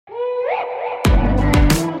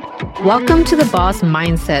Welcome to the Boss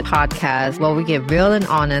Mindset podcast, where we get real and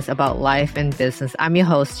honest about life and business. I'm your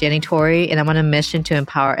host, Jenny Torrey, and I'm on a mission to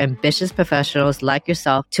empower ambitious professionals like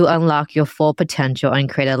yourself to unlock your full potential and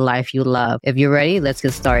create a life you love. If you're ready, let's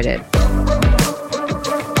get started.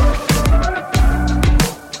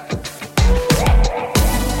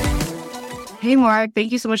 Hey, Mark,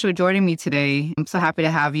 thank you so much for joining me today. I'm so happy to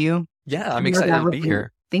have you. Yeah, I'm excited to be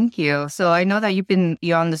here. Thank you. So I know that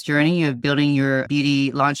you're on this journey of building your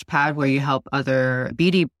beauty launchpad where you help other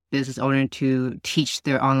beauty business owners to teach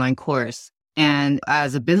their online course. And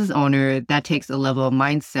as a business owner, that takes a level of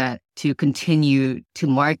mindset to continue to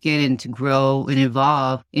market and to grow and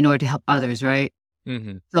evolve in order to help others, right?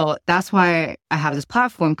 Mm-hmm. So that's why I have this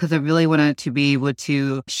platform, because I really wanted to be able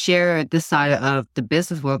to share this side of the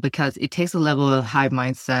business world, because it takes a level of high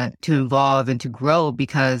mindset to evolve and to grow,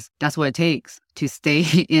 because that's what it takes to stay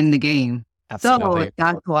in the game. Absolutely. So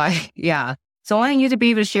that's why, yeah. So I want you to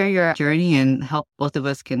be able to share your journey and help both of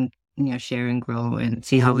us can, share and grow and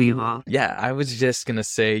see how we evolve. Yeah, I was just going to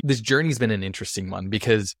say this journey's been an interesting one,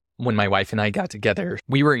 because when my wife and I got together,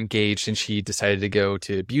 we were engaged and she decided to go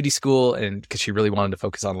to beauty school and because she really wanted to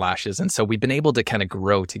focus on lashes. And so we've been able to kind of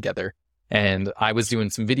grow together. And I was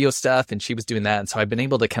doing some video stuff and she was doing that. And so I've been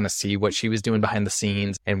able to kind of see what she was doing behind the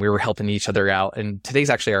scenes, and we were helping each other out. And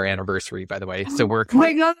today's actually our anniversary, by the way. So we're... Oh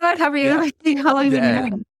my God, happy anniversary. How long have you been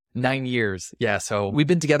married? 9 years. Yeah. So we've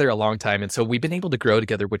been together a long time. And so we've been able to grow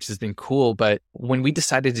together, which has been cool. But when we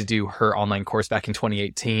decided to do her online course back in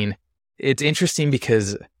 2018, it's interesting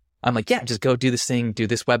because I'm like, yeah, just go do this thing, do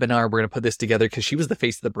this webinar. We're going to put this together, because she was the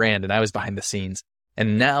face of the brand and I was behind the scenes.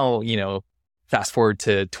 And now, fast forward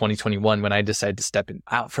to 2021, when I decided to step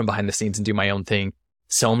out from behind the scenes and do my own thing,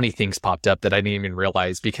 so many things popped up that I didn't even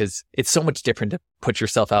realize, because it's so much different to put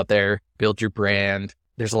yourself out there, build your brand.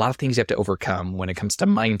 There's a lot of things you have to overcome when it comes to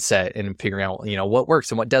mindset and figuring out, what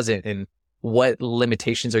works and what doesn't, and what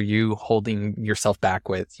limitations are you holding yourself back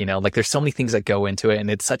with, there's so many things that go into it,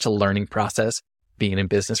 and it's such a learning process being in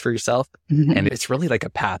business for yourself. Mm-hmm. And it's really like a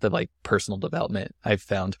path of personal development, I've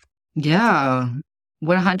found. Yeah,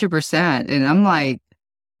 100%. And I'm like,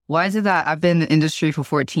 why is it that I've been in the industry for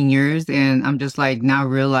 14 years and I'm just now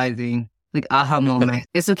realizing, aha moment.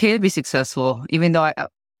 It's okay to be successful, even though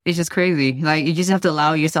it's just crazy. You just have to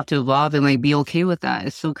allow yourself to evolve and be okay with that.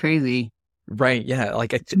 It's so crazy. Right. Yeah.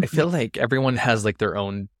 I feel like everyone has their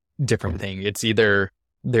own different thing. It's either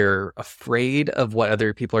they're afraid of what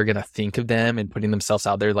other people are going to think of them and putting themselves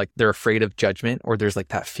out there. They're afraid of judgment, or there's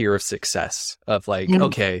that fear of success of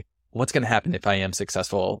okay, what's going to happen if I am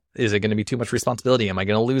successful? Is it going to be too much responsibility? Am I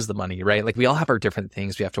going to lose the money? Right? We all have our different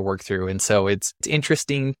things we have to work through. And so it's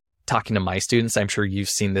interesting talking to my students. I'm sure you've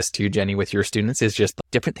seen this too, Jenny, with your students, is just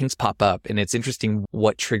different things pop up, and it's interesting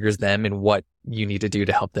what triggers them and what you need to do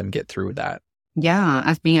to help them get through that. Yeah.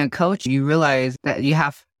 As being a coach, you realize that you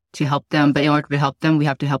have to help them, but in order to help them, we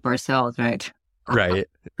have to help ourselves, right? Right.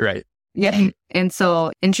 Yeah. And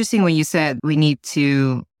so interesting when you said we need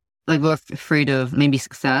to, we're afraid of maybe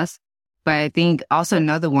success, but I think also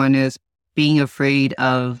another one is being afraid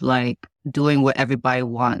of doing what everybody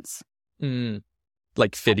wants.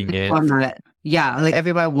 Fitting in. Yeah.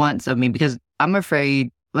 Everybody wants of me, because I'm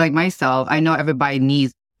afraid, myself, I know everybody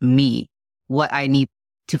needs me, what I need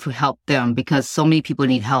to help them, because so many people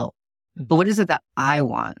need help. But what is it that I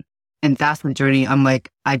want? And that's the journey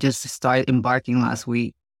I just started embarking last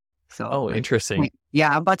week. So, interesting. Yeah,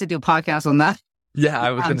 I'm about to do a podcast on that. Yeah,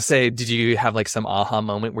 I was going to say, did you have some aha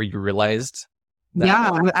moment where you realized that?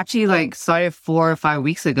 Yeah, I actually started 4 or 5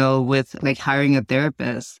 weeks ago with hiring a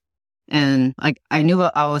therapist. And I knew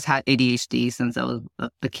I always had ADHD since I was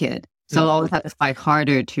a kid. So I always had to fight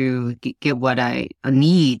harder to get what I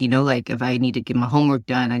need, if I need to get my homework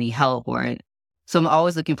done, I need help, so I'm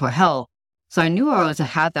always looking for help. So I knew I always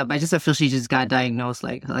had that, but I just officially just got diagnosed,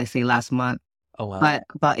 I say last month. Oh, wow. But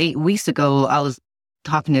about 8 weeks ago, I was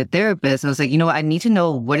talking to a therapist. I was like, I need to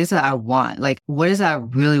know, what is it I want? What is it I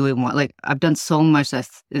really, really want? I've done so much that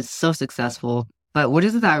is so successful, but what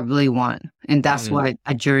is it that I really want? And that's why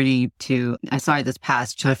I journeyed to, I started this path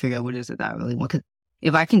to try to figure out what is it that I really want. Because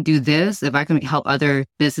if I can do this, if I can help other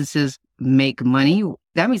businesses make money,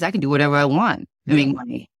 that means I can do whatever I want to make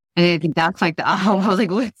money. And I think that's the, I was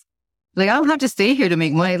like, what? I don't have to stay here to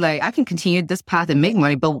make money. I can continue this path and make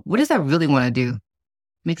money, but what does I really want to do?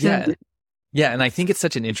 Make sense? Yeah. And I think it's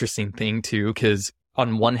such an interesting thing too, because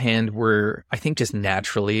on one hand, I think just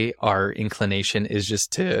naturally our inclination is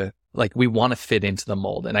just to we want to fit into the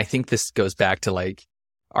mold. And I think this goes back to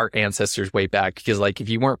our ancestors way back, because if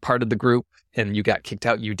you weren't part of the group and you got kicked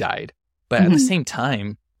out, you died. But at the same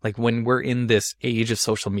time, when we're in this age of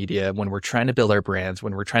social media, when we're trying to build our brands,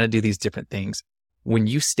 when we're trying to do these different things, when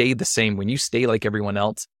you stay the same, when you stay like everyone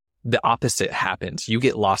else, the opposite happens. You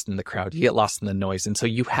get lost in the crowd, you get lost in the noise. And so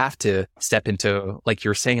you have to step into, like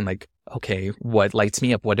you're saying, like, okay, what lights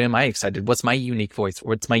me up? What am I excited? What's my unique voice?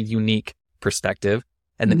 What's my unique perspective?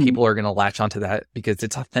 And then people are going to latch onto that because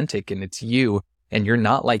it's authentic and it's you, and you're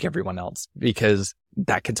not like everyone else, because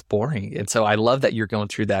that gets boring. And so I love that you're going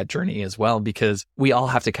through that journey as well, because we all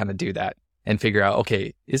have to kind of do that and figure out,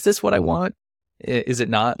 okay, is this what I want? Is it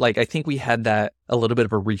not? Like, I think we had that a little bit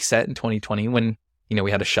of a reset in 2020 when,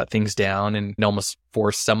 we had to shut things down and it almost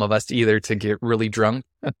forced some of us either to get really drunk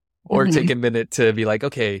or take a minute to be like,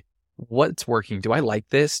 okay, what's working? Do I like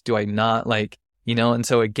this? Do I not like, and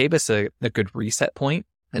so it gave us a good reset point.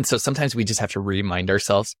 And so sometimes we just have to remind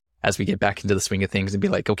ourselves as we get back into the swing of things and be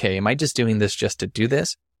like, okay, am I just doing this just to do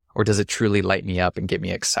this? Or does it truly light me up and get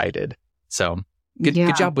me excited? So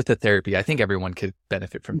good job with the therapy. I think everyone could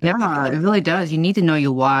benefit from that. Yeah, it really does. You need to know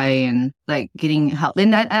your why and like getting help.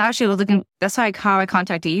 And I actually was looking, that's like how I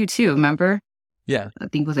contacted you too, remember? Yeah. I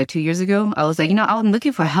think it was like 2 years ago. I was like, I'm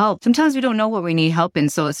looking for help. Sometimes we don't know what we need help in.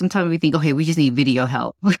 So sometimes we think, okay, we just need video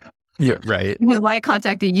help. Yeah, right. Why I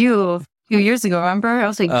contacted you a few years ago, remember? I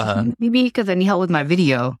was like, maybe because I need help with my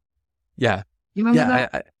video. Yeah. You remember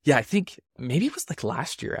that? I think maybe it was like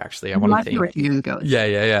last year, actually. I want to think. Last year, 2 years ago.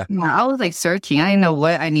 Yeah. I was like searching. I didn't know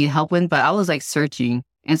what I need help with, but I was like searching.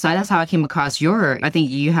 And so that's how I came across I think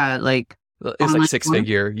you had like. It was like six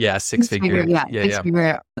figure. Yeah, six figure.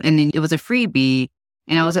 Yeah. And then it was a freebie.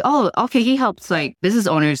 And I was like, oh, okay, he helps like business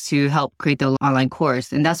owners to help create the online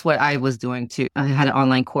course. And that's what I was doing too. I had an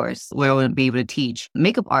online course where I would be able to teach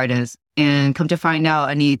makeup artists. And come to find out,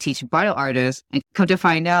 I need to teach bridal artists. And come to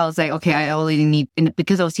find out, it's like, okay, I only need, and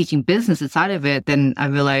because I was teaching business inside of it, then I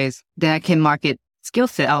realized that I can market skill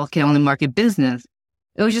set. I can only market business.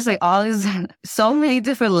 It was just like all these, so many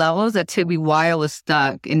different levels that took me why I was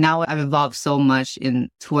stuck. And now I've evolved so much to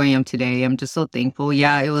where I am today. I'm just so thankful.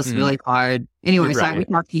 Yeah, it was really hard. Anyway, so I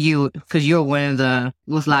reached out to you because you were it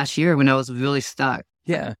was last year when I was really stuck.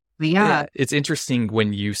 Yeah. But yeah. It's interesting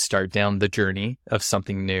when you start down the journey of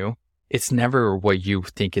something new. It's never what you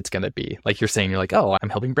think it's going to be. Like you're saying, you're like, oh, I'm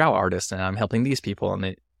helping brow artists and I'm helping these people. And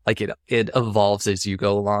it evolves as you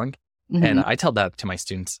go along. Mm-hmm. And I tell that to my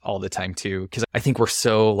students all the time too, because I think we're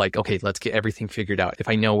so like, okay, let's get everything figured out. If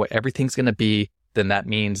I know what everything's going to be, then that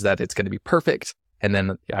means that it's going to be perfect. And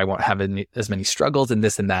then I won't have as many struggles and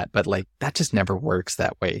this and that. But like, that just never works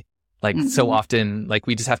that way. Like so often, like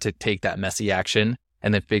we just have to take that messy action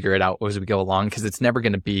and then figure it out as we go along, because it's never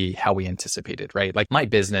going to be how we anticipated, right? Like my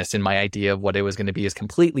business and my idea of what it was going to be is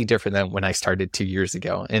completely different than when I started 2 years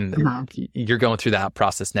ago. And you're going through that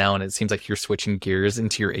process now, and it seems like you're switching gears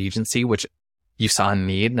into your agency, which you saw a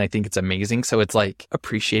need. And I think it's amazing. So it's like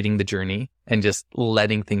appreciating the journey and just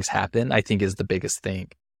letting things happen, I think is the biggest thing.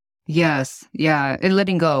 Yes. Yeah. And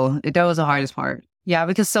letting go. That was the hardest part. Yeah,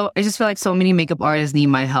 because I just feel like so many makeup artists need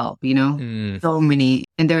my help, so many.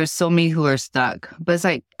 And there are so many who are stuck. But it's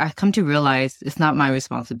like, I come to realize it's not my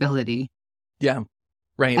responsibility. Yeah,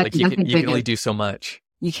 right. Like you can only do so much.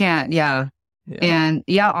 You can't, yeah. And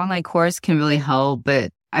online course can really help.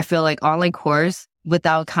 But I feel like online course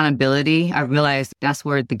without accountability, I realize that's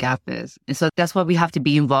where the gap is. And so that's why we have to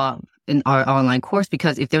be involved in our online course,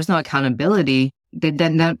 because if there's no accountability, then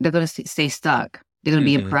they're going to stay stuck. They're going to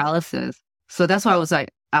be in paralysis. So that's why I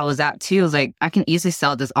was at too. I was like, I can easily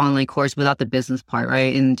sell this online course without the business part,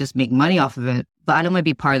 right? And just make money off of it. But I don't want to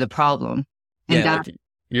be part of the problem. And like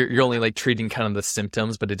you're only like treating kind of the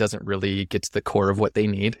symptoms, but it doesn't really get to the core of what they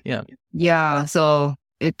need. Yeah. Yeah. So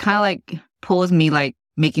it kind of like pulls me like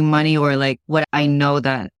making money, or like what I know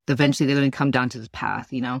that eventually they're going to come down to this path,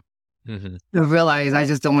 To realize I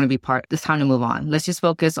just don't want to be part. It's time to move on. Let's just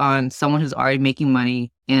focus on someone who's already making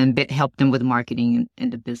money and help them with marketing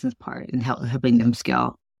and the business part and helping them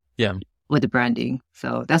scale. Yeah. With the branding.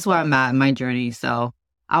 So that's where I'm at in my journey. So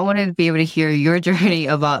I wanted to be able to hear your journey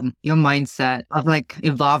about your mindset of like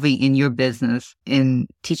evolving in your business and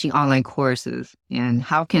teaching online courses, and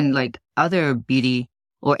how can like other beauty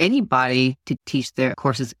or anybody to teach their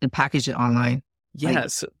courses and package it online.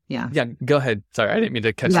 Yes. Yeah. Go ahead. Sorry, I didn't mean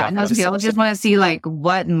to cut you off. No, I just want to see like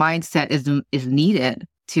what mindset is needed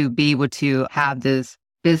to be able to have this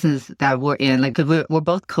business that we're in. Like, because we're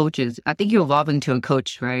both coaches. I think you're evolving to a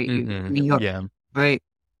coach, right? Yeah. Right.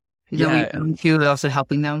 You're also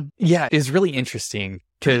helping them. Yeah, it's really interesting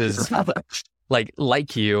because,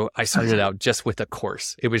 like you, I started out just with a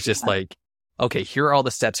course. It was just like, okay, here are all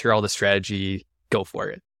the steps, here are all the strategy, go for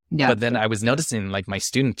it. Yeah. But then I was noticing like my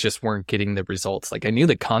students just weren't getting the results. Like I knew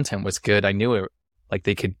the content was good. I knew it, like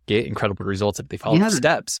they could get incredible results if they followed the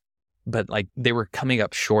steps. but like they were coming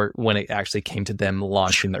up short when it actually came to them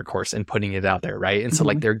launching their course and putting it out there. Right. And so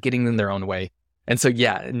like they're getting in their own way. And so,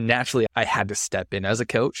 yeah, naturally I had to step in as a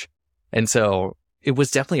coach. And so it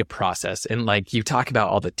was definitely a process. And like you talk about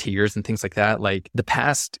all the tiers and things like that, like the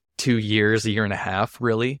past 2 years, a year and a half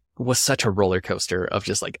really was such a roller coaster of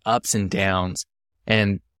just like ups and downs.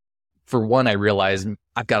 And for one, I realized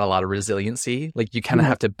I've got a lot of resiliency. Like you kind of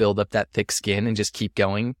have to build up that thick skin and just keep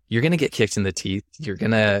going. You're going to get kicked in the teeth. You're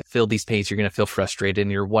going to feel these pains. You're going to feel frustrated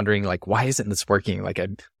and you're wondering like, why isn't this working? Like I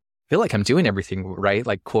feel like I'm doing everything right.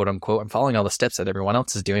 Like quote unquote, I'm following all the steps that everyone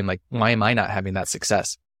else is doing. Like, why am I not having that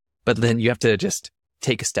success? But then you have to just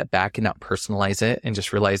take a step back and not personalize it and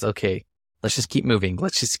just realize, okay, let's just keep moving.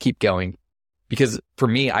 Let's just keep going. Because for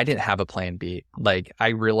me, I didn't have a plan B. Like I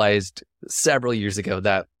realized several years ago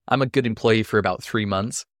that I'm a good employee for about 3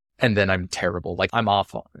 months and then I'm terrible. Like I'm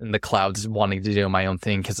off in the clouds wanting to do my own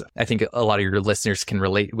thing. Cause I think a lot of your listeners can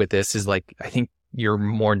relate with this is like, I think you're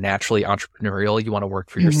more naturally entrepreneurial. You want to work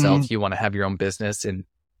for yourself. You want to have your own business and,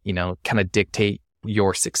 you know, kind of dictate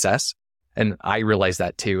your success. And I realized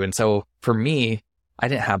that too. And so for me, I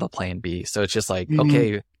didn't have a plan B. So it's just like,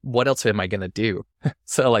 okay, what else am I going to do?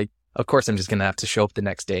 So like, of course, I'm just going to have to show up the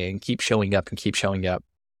next day and keep showing up and keep showing up.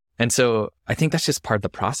 And so I think that's just part of the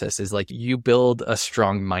process is like you build a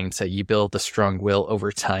strong mindset, you build a strong will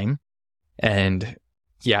over time. And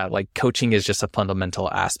yeah, like coaching is just a fundamental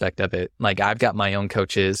aspect of it. Like I've got my own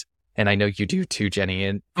coaches and I know you do too, Jenny,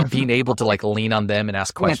 and being able to like lean on them and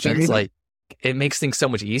ask questions, like it makes things so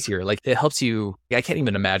much easier. Like it helps you. I can't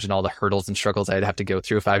even imagine all the hurdles and struggles I'd have to go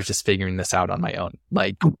through if I was just figuring this out on my own.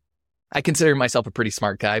 Like I consider myself a pretty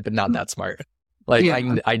smart guy, but not that smart. Like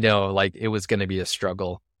I know like it was going to be a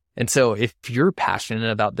struggle. And so if you're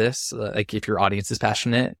passionate about this, like if your audience is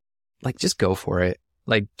passionate, like just go for it.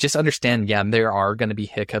 Like just understand, yeah, there are going to be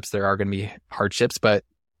hiccups. There are going to be hardships. But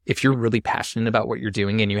if you're really passionate about what you're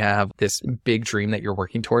doing and you have this big dream that you're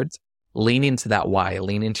working towards, lean into that why,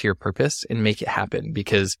 lean into your purpose and make it happen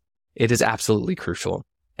because it is absolutely crucial.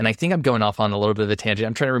 And I think I'm going off on a little bit of a tangent.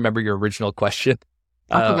 I'm trying to remember your original question.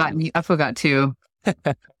 I forgot too.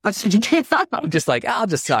 I'm just like, I'll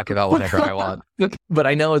just talk about whatever I want. But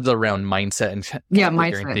I know it's around mindset and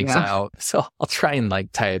figuring things out. So I'll try and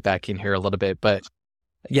like tie it back in here a little bit. But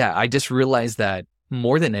yeah, I just realized that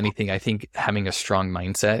more than anything, I think having a strong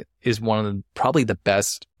mindset is one of probably the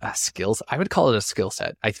best skills. I would call it a skill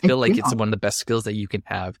set. I feel like it's one of the best skills that you can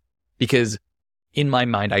have because in my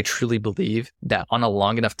mind, I truly believe that on a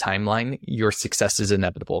long enough timeline, your success is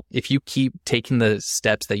inevitable. If you keep taking the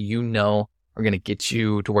steps that you know are going to get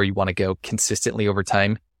you to where you want to go consistently over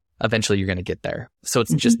time, eventually you're going to get there. So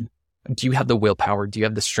it's just, do you have the willpower? Do you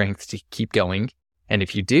have the strength to keep going? And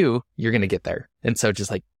if you do, you're going to get there. And so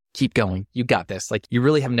just like, keep going. You got this. Like you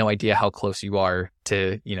really have no idea how close you are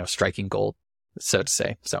to, you know, striking gold, so to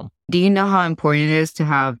say. So do you know how important it is to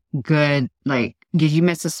have good, like, did you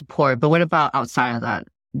miss the support? But what about outside of that?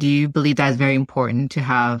 Do you believe that is very important to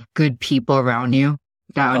have good people around you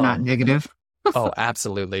that are not negative? Oh,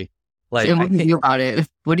 absolutely. Like, so what do you do about it?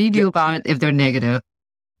 What do you do about it if they're negative?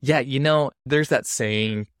 Yeah, you know, there's that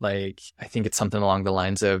saying, like, I think it's something along the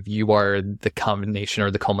lines of you are the combination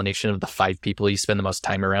or the culmination of the 5 people you spend the most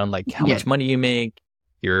time around, like how much money you make,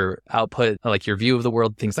 your output, like your view of the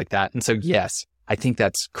world, things like that. And so, yes, I think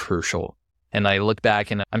that's crucial. And I look back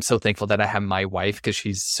and I'm so thankful that I have my wife because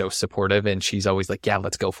she's so supportive and she's always like, yeah,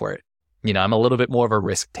 let's go for it. You know, I'm a little bit more of a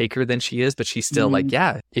risk taker than she is, but she's still like,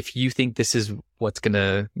 yeah, if you think this is what's going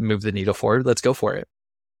to move the needle forward, let's go for it.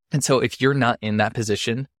 And so if you're not in that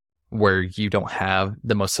position where you don't have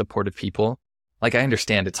the most supportive people, like I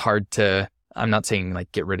understand it's hard to, I'm not saying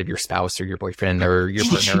like get rid of your spouse or your boyfriend or your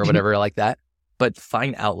partner or whatever like that, but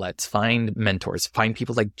find outlets, find mentors, find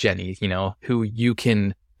people like Jenny, you know, who you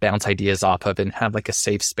can bounce ideas off of and have like a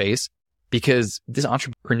safe space because this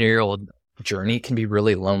entrepreneurial journey can be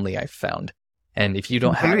really lonely, I've found. And if you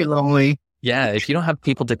don't have very lonely. Yeah. If you don't have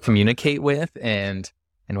people to communicate with and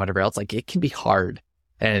whatever else, like it can be hard.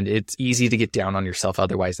 And it's easy to get down on yourself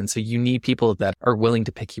otherwise. And so you need people that are willing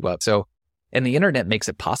to pick you up. So, and the internet makes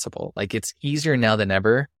it possible. Like it's easier now than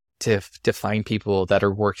ever to find people that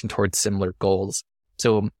are working towards similar goals.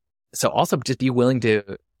 So also just be willing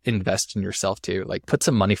to invest in yourself too. Like put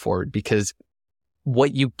some money forward because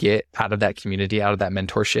what you get out of that community, out of that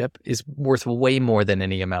mentorship is worth way more than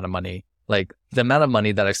any amount of money. Like the amount of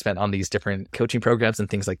money that I've spent on these different coaching programs and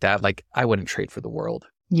things like that, like I wouldn't trade for the world.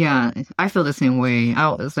 Yeah, I feel the same way. I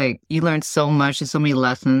was like, you learn so much and so many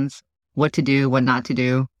lessons, what to do, what not to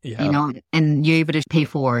do, you know, and you're able to pay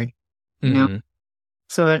forward, you know?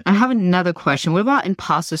 So I have another question. What about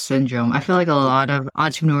imposter syndrome? I feel like a lot of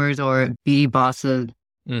entrepreneurs or BD bosses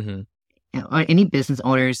or any business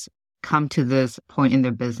owners come to this point in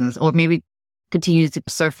their business or maybe continue to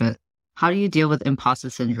surface? How do you deal with imposter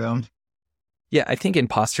syndrome? Yeah, I think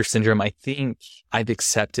imposter syndrome, I think I've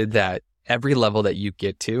accepted that every level that you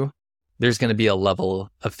get to, there's going to be a level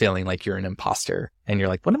of feeling like you're an imposter. And you're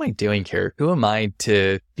like, what am I doing here? Who am I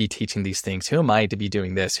to be teaching these things? Who am I to be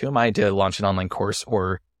doing this? Who am I to launch an online course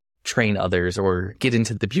or train others or get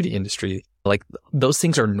into the beauty industry? Like those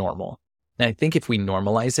things are normal. And I think if we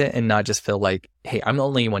normalize it and not just feel like, hey, I'm the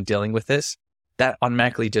only one dealing with this, that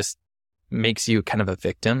automatically just makes you kind of a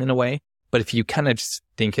victim in a way. But if you kind of just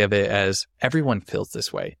think of it as everyone feels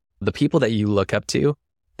this way, the people that you look up to,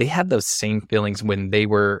 they had those same feelings when they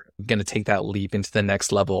were going to take that leap into the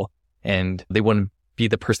next level, and they wouldn't be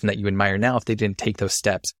the person that you admire now if they didn't take those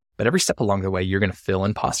steps. But every step along the way, you're going to feel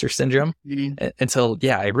imposter syndrome. And so,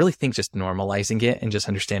 yeah, I really think just normalizing it and just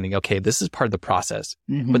understanding, okay, this is part of the process.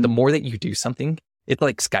 But the more that you do something, it's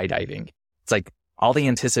like skydiving. It's like all the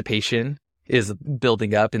anticipation is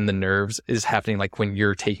building up and the nerves is happening like when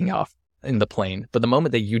you're taking off in the plane. But the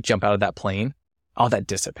moment that you jump out of that plane, all that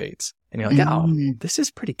dissipates. And you're like, oh, this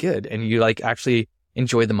is pretty good. And you like actually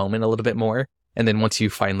enjoy the moment a little bit more. And then once you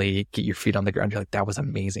finally get your feet on the ground, you're like, that was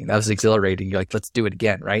amazing. That was exhilarating. You're like, let's do it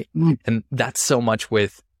again. Right. And that's so much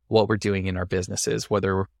with what we're doing in our businesses,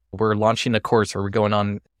 whether we're launching a course or we're going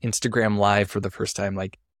on Instagram Live for the first time.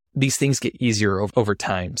 Like these things get easier over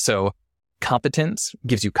time. So competence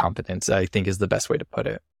gives you confidence, I think is the best way to put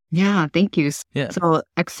it. Yeah, thank you. Yeah. So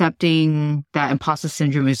accepting that imposter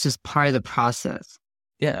syndrome is just part of the process.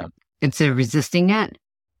 Yeah. Instead of resisting it.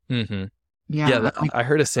 Yeah. I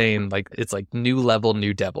heard a saying like, it's like new level,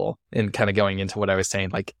 new devil, and kind of going into what I was saying,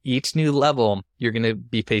 like each new level, you're going to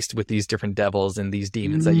be faced with these different devils and these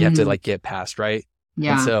demons that you have to like get past. Right.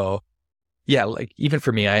 Yeah. And so, yeah, like even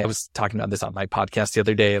for me, I was talking about this on my podcast the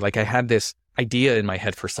other day. Like I had this idea in my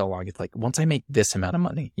head for so long. It's like, once I make this amount of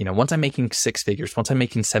money, once I'm making 6 figures, once I'm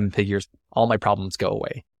making 7 figures, all my problems go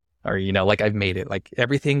away. Or, like I've made it. Like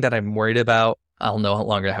everything that I'm worried about, I'll no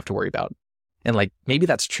longer have to worry about. And like, maybe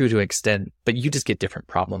that's true to an extent, but you just get different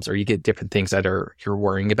problems or you get different things that you're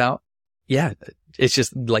worrying about. Yeah. It's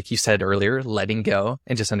just like you said earlier, letting go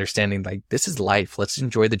and just understanding like, this is life. Let's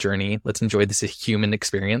enjoy the journey. Let's enjoy this human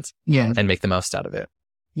experience and make the most out of it.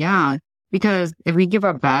 Yeah. Because if we give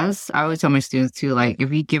our best, I always tell my students too, like if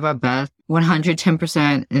we give our best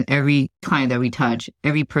 110% in every client that we touch,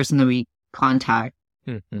 every person that we contact,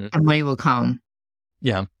 and money will come.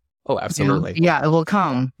 Yeah. Oh, absolutely. Yeah, it will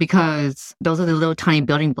come because those are the little tiny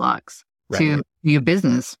building blocks to your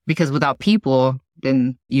business. Because without people,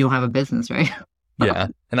 then you don't have a business, right? Yeah.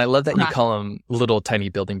 And I love that you call them little tiny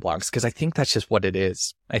building blocks because I think that's just what it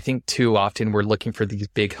is. I think too often we're looking for these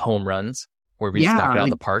big home runs where we just knock it out of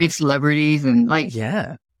the park. Big celebrities and like...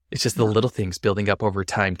 Yeah. It's just the little things building up over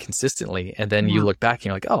time consistently. And then you look back and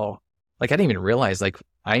you're like, oh, like I didn't even realize like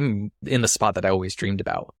I'm in the spot that I always dreamed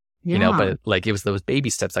about. But like it was those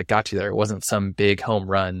baby steps that got you there. It wasn't some big home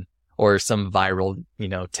run or some viral,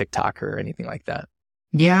 TikTok or anything like that.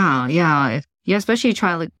 Yeah. Yeah. Especially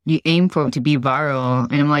you aim for it to be viral.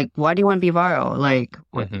 And I'm like, why do you want to be viral? Like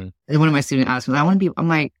one of my students asked me, I'm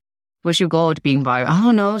like, what's your goal to being viral? I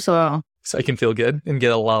don't know. So I can feel good and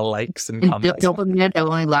get a lot of likes and comments. Dopamine that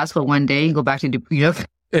only lasts for one day and go back to,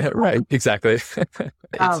 Yeah, right. Exactly.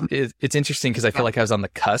 It's interesting because I feel like I was on the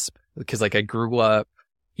cusp because like I grew up,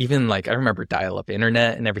 even like I remember dial-up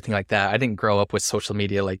internet and everything like that. I didn't grow up with social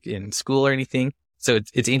media like in school or anything. So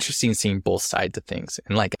it's interesting seeing both sides of things.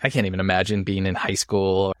 And like, I can't even imagine being in high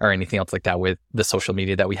school or anything else like that with the social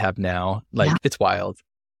media that we have now. Like it's wild.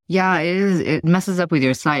 Yeah, it is. It messes up with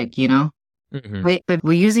your psyche, But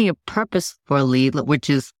we're using it purposefully, which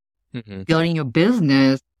is building your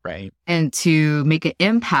business right, and to make an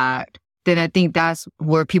impact. Then I think that's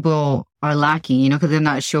where people are lacking, because they're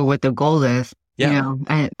not sure what the goal is. Yeah.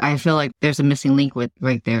 And I feel like there's a missing link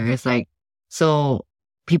right there. It's like, so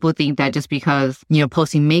people think that just because,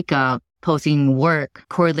 posting makeup, posting work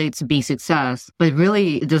correlates to being success, but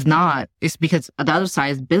really it does not. It's because the other side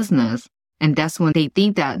is business. And that's when they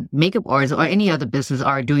think that makeup artists or any other business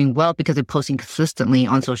are doing well because they're posting consistently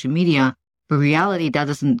on social media. But reality, that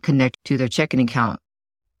doesn't connect to their checking account.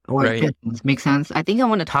 Or business. Make sense? I think I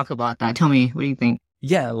want to talk about that. Tell me, what do you think?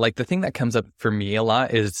 Yeah, like the thing that comes up for me a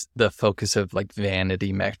lot is the focus of like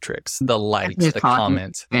vanity metrics, the likes, the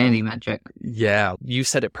comments. Vanity metric. Yeah, you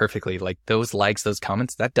said it perfectly. Like those likes, those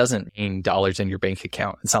comments, that doesn't mean dollars in your bank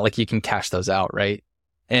account. It's not like you can cash those out, right?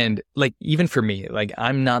 And like, even for me, like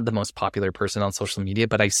I'm not the most popular person on social media,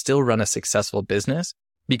 but I still run a successful business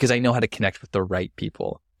because I know how to connect with the right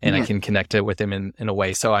people and I can connect it with them in a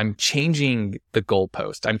way. So I'm changing the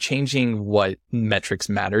goalpost. I'm changing what metrics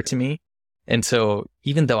matter to me. And so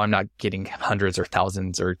even though I'm not getting hundreds or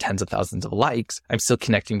thousands or tens of thousands of likes, I'm still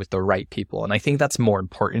connecting with the right people. And I think that's more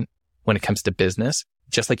important when it comes to business.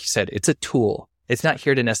 Just like you said, it's a tool. It's not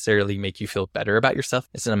here to necessarily make you feel better about yourself.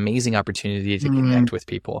 It's an amazing opportunity to connect with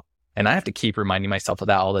people. And I have to keep reminding myself of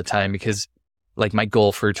that all the time because like my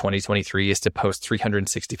goal for 2023 is to post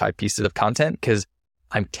 365 pieces of content because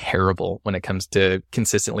I'm terrible when it comes to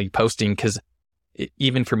consistently posting. Because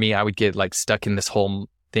even for me, I would get like stuck in this whole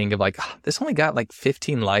thing of like, this only got like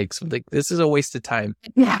 15 likes. Like, this is a waste of time.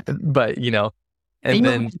 Yeah. But, and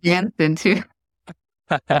then dancing too.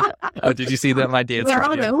 Oh, did you see that? My dance. Yeah,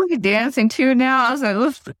 look at dancing too now. I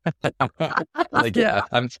was like, like, yeah,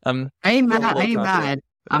 I'm I ain't mad.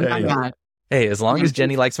 I'm not mad. Hey, as long as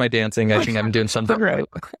Jenny likes my dancing, I think I'm doing something right.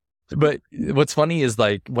 But what's funny is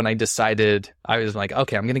like when I decided, I was like,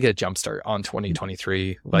 okay, I'm going to get a jump start on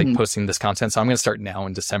 2023, like posting this content. So I'm going to start now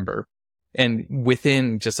in December. And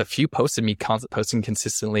within just a few posts of me posting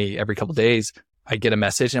consistently every couple of days, I get a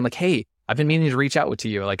message and I'm like, hey, I've been meaning to reach out to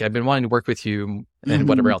you. Like I've been wanting to work with you and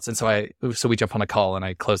whatever else. And so we jump on a call and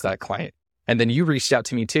I close that client. And then you reached out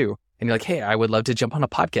to me too. And you're like, hey, I would love to jump on a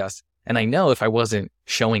podcast. And I know if I wasn't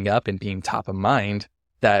showing up and being top of mind,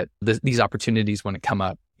 that these opportunities wouldn't come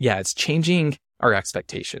up. Yeah, it's changing our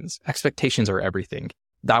expectations. Expectations are everything.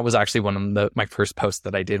 That was actually one of my first posts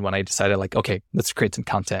that I did when I decided like, okay, let's create some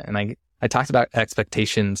content. And I talked about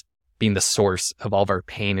expectations being the source of all of our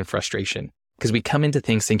pain and frustration. Because we come into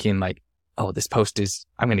things thinking like, oh, this post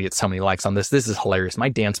I'm going to get so many likes on this. This is hilarious. My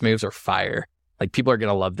dance moves are fire. Like people are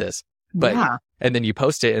going to love this. But, and then you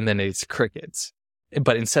post it and then it's crickets.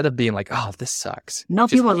 But instead of being like, oh, this sucks. No,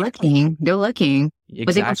 people are looking. They're looking. Exactly.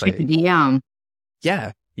 But they can check the DM.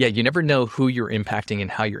 Yeah. Yeah. You never know who you're impacting and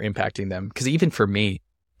how you're impacting them. Because even for me,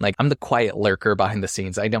 like I'm the quiet lurker behind the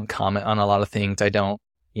scenes. I don't comment on a lot of things. I don't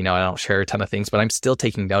share a ton of things, but I'm still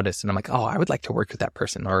taking notice. And I'm like, oh, I would like to work with that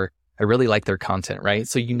person, or I really like their content, right?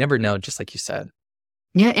 So you never know, just like you said.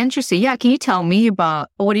 Yeah, interesting. Yeah, can you tell me about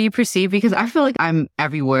what do you perceive? Because I feel like I'm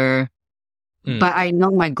everywhere, but I know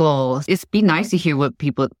my goals. It's be nice to hear what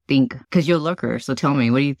people think because you're a lurker. So tell me,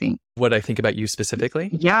 what do you think? What I think about you specifically?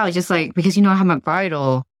 Yeah, just like, because I have my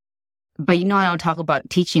bridal, but I don't talk about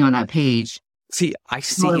teaching on that page. See, I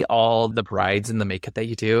see all the brides and the makeup that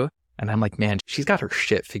you do. And I'm like, man, she's got her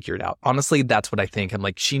shit figured out. Honestly, that's what I think. I'm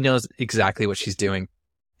like, she knows exactly what she's doing.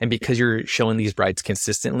 And because you're showing these brides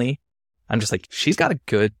consistently, I'm just like, she's got a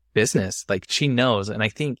good business. Like she knows. And I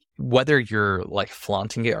think whether you're like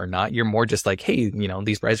flaunting it or not, you're more just like, hey,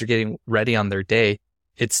 these brides are getting ready on their day.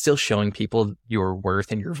 It's still showing people your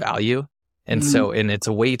worth and your value. And so, and it's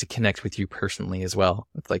a way to connect with you personally as well.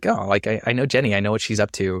 It's like, oh, like I know Jenny, I know what she's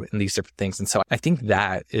up to and these different things. And so I think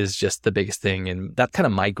that is just the biggest thing. And that's kind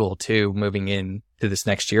of my goal too, moving in to this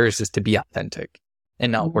next year, is just to be authentic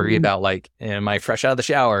and not worry about like, am I fresh out of the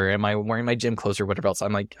shower? Am I wearing my gym clothes or whatever else?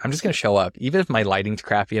 I'm like, I'm just going to show up. Even if my lighting's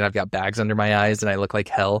crappy and I've got bags under my eyes and I look like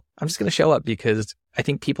hell, I'm just going to show up because I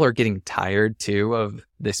think people are getting tired too of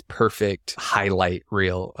this perfect highlight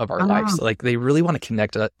reel of our lives. Like they really want to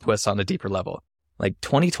connect to us on a deeper level. Like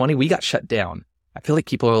 2020, we got shut down. I feel like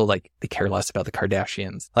people are like, they care less about the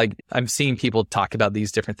Kardashians. Like I'm seeing people talk about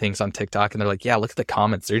these different things on TikTok and they're like, yeah, look at the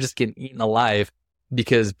comments. They're just getting eaten alive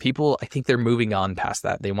because people, I think they're moving on past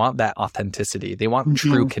that. They want that authenticity. They want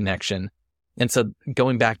true connection. And so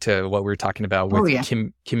going back to what we were talking about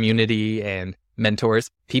with community and mentors,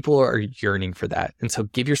 people are yearning for that. And so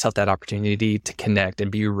give yourself that opportunity to connect and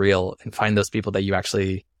be real and find those people that you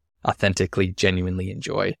actually authentically, genuinely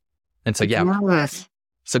enjoy. And so, yeah.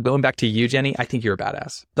 So going back to you, Jenny, I think you're a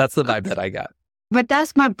badass. That's the vibe that I got. But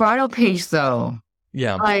that's my bridal page though.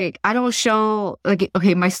 Yeah. Like I don't show, like,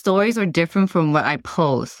 okay, my stories are different from what I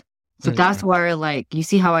post. So that's where like, you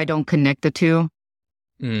see how I don't connect the two?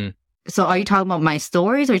 So are you talking about my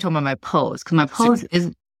stories or are you talking about my posts? Because my post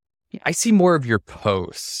is... I see more of your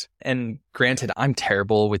posts. And granted, I'm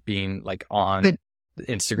terrible with being like on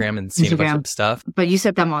Instagram and seeing a bunch of stuff. But you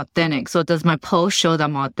said that I'm authentic. So does my post show that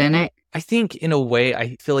I'm authentic? I think in a way,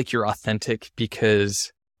 I feel like you're authentic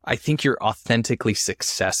because I think you're authentically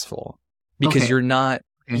successful. Because you're not,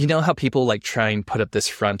 you know how people like try and put up this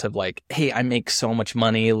front of like, hey, I make so much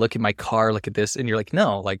money. Look at my car. Look at this. And you're like,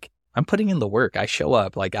 no, like I'm putting in the work. I show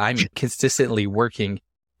up. Like I'm consistently working.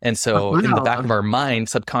 And so in the back of our mind,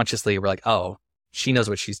 subconsciously, we're like, oh, she knows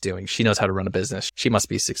what she's doing. She knows how to run a business. She must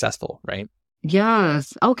be successful, right?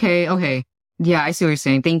 Yes. Okay. Yeah, I see what you're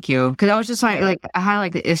saying. Thank you. Because I was just like I had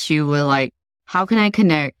like the issue with like, how can I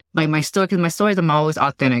connect like my story? Because my stories, I'm always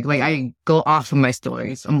authentic. Like I go off of my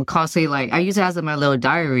stories. I'm constantly like, I use it as my little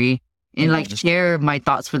diary and like share my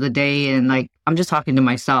thoughts for the day. And like, I'm just talking to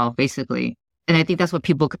myself basically. And I think that's what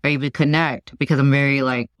people are able to connect because I'm very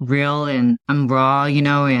like real and I'm raw,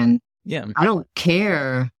 and Yeah. I don't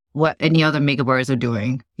care what any other makeup artists are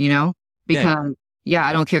doing, because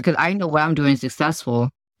I don't care because I know what I'm doing is successful.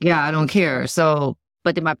 Yeah, I don't care. So,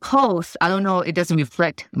 but in my posts, I don't know, it doesn't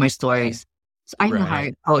reflect my stories. So I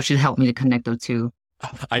know how it should help me to connect those two.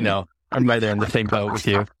 I know. I'm right there in the same boat with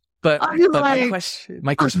you. But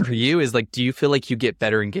my question for you is like, do you feel like you get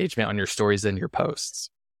better engagement on your stories than your posts?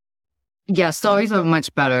 Yeah, stories are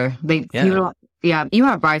much better. Even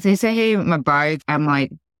my brides, they say, hey, my brides, I'm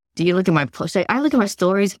like, do you look at my posts? I look at my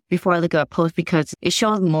stories before I look at a post because it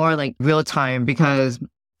shows more like real time because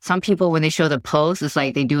some people, when they show the post, it's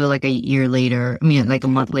like they do it like a year later. I mean, like a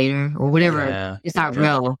month later or whatever. Yeah. It's not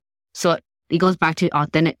real. So it goes back to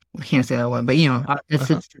authentic. I can't say that one, but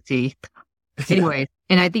authenticity. Anyway,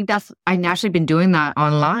 and I think I naturally been doing that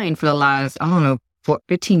online for the last, I don't know, for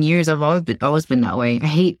 15 years. I've always been that way. I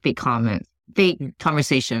hate fake comments, fake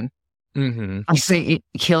conversation. Mm-hmm. I say it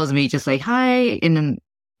kills me. Just like, hi. And then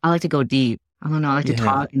I like to go deep. I don't know. I like to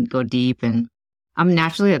talk and go deep. And I'm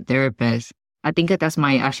naturally a therapist. I think that's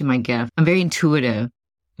my gift. I'm very intuitive.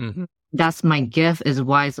 Mm-hmm. That's my gift is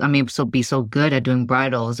why I'm able to be so good at doing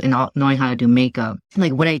bridals and knowing how to do makeup.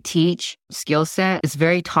 Like what I teach, skill set is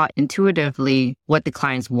very taught intuitively what the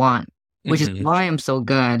clients want, which is why I'm so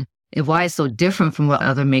good and why it's so different from what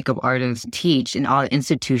other makeup artists teach and all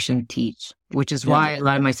institutions teach, which is why a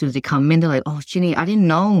lot of my students, they come in, they're like, oh, Ginny, I didn't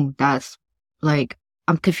know that's like,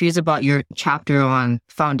 I'm confused about your chapter on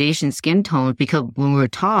foundation skin tones because when we were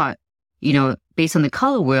taught, based on the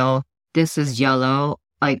color wheel, this is yellow,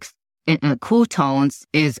 like cool tones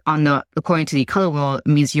is according to the color wheel, it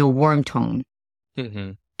means your warm tone.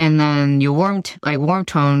 Mm-hmm. And then your warm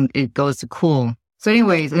tone, it goes to cool. So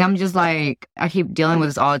anyways, and I'm just like, I keep dealing with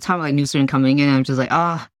this all the time, like new student coming in, and I'm just like,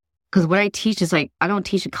 because what I teach is like, I don't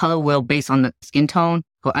teach a color wheel based on the skin tone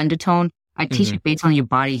or undertone. I teach it based on your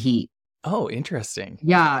body heat. Oh, interesting.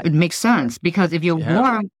 Yeah, it makes sense because if you're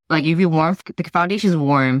warm, like if you're warm, the foundation is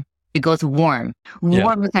warm, it goes warm.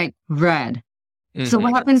 Warm is like red. Mm-hmm. So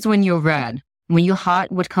what happens when you're red? When you're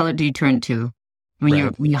hot, what color do you turn to? When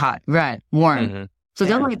you're hot, red, warm. Mm-hmm. So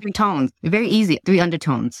there's only 3 tones. Very easy, 3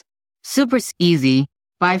 undertones. Super easy.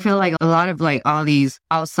 But I feel like a lot of like all these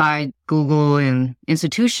outside Google and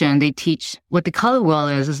institution, they teach what the color wheel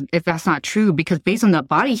is if that's not true, because based on the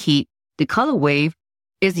body heat, the color wave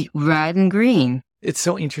is red and green. It's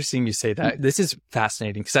so interesting you say that. This is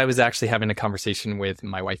fascinating because I was actually having a conversation with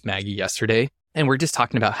my wife, Maggie, yesterday. And we're just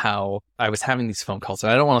talking about how I was having these phone calls.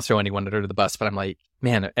 And I don't want to throw anyone under the bus, but I'm like,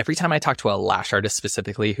 man, every time I talk to a lash artist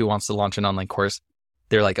specifically who wants to launch an online course,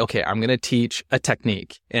 they're like, okay, I'm going to teach a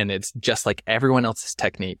technique. And it's just like everyone else's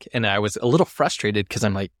technique. And I was a little frustrated because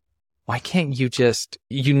I'm like, why can't you just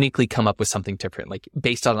uniquely come up with something different, like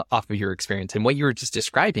based off of your experience? And what you were just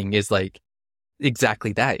describing is like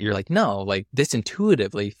exactly that. You're like, no, like this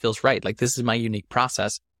intuitively feels right. Like this is my unique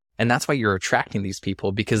process. And that's why you're attracting these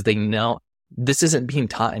people because they know this isn't being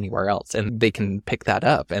taught anywhere else and they can pick that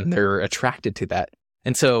up and they're attracted to that.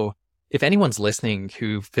 And so if anyone's listening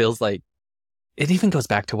who feels like it even goes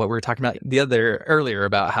back to what we were talking about earlier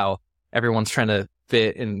about how everyone's trying to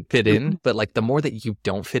fit in, but like the more that you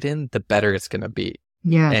don't fit in, the better it's going to be.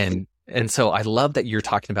 Yeah. And so I love that you're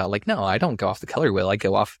talking about like, no, I don't go off the color wheel. I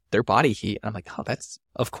go off their body heat. And I'm like, oh, that's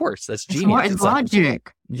genius. It's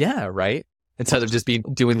logic. Yeah. Right. Instead of just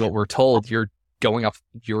doing what we're told, you're going off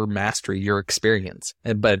your mastery, your experience.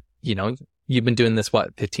 But you've been doing this,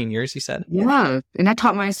 15 years, you said? Yeah. And I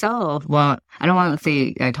taught myself. Well, I don't want to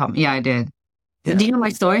say I taught. Yeah, I did. Yeah. Do you know my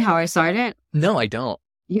story, how I started? No, I don't.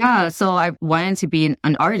 Yeah. So I wanted to be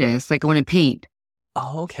an artist. Like I wanted to paint.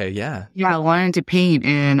 Oh, okay. Yeah. Yeah. I wanted to paint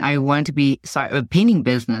and I wanted to start a painting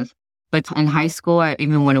business. But in high school, I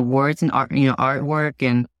even won awards in art, artwork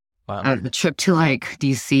and a trip to like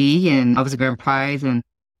DC and I was a grand prize and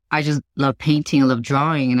I just love painting, I love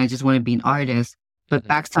drawing, and I just want to be an artist. But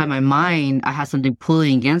backside my mind, I had something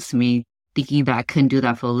pulling against me, thinking that I couldn't do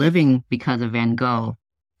that for a living because of Van Gogh.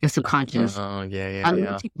 It's subconscious. Oh,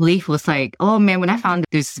 yeah. Belief was like, oh man, when I found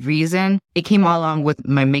this reason, it came all along with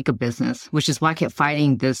my makeup business, which is why I kept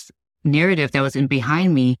fighting this narrative that was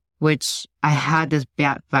behind me, which I had this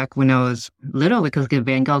back when I was little because of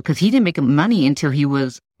Van Gogh, because he didn't make money until he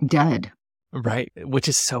was dead. Right. Which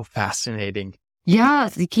is so fascinating.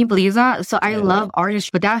 Yes, you can't believe that. So I love artists,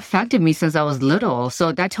 but that affected me since I was little.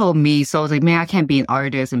 So that told me, so I was like, man, I can't be an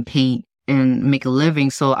artist and paint and make a living.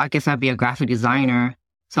 So I guess I'd be a graphic designer.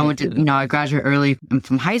 So I went to, I graduated early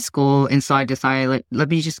from high school. And so I decided, like, let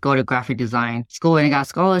me just go to graphic design school and I got a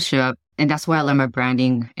scholarship. And that's where I learned my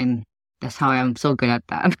branding and That's how I'm so good at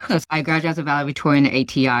that. I graduated as a valedictorian at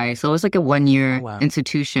ATI. So it was like a 1-year Wow.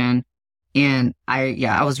 institution. And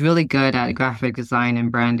I was really good at graphic design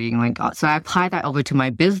and branding. So I applied that over to my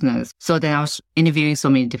business. So then I was interviewing so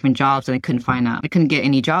many different jobs and I couldn't get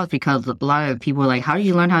any jobs because a lot of people were like, how do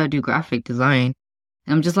you learn how to do graphic design?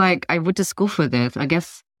 And I'm just like, I went to school for this. I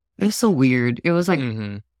guess it was so weird. It was like,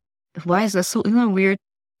 why is that so, isn't that weird?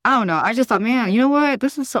 I don't know. I just thought, man, you know what?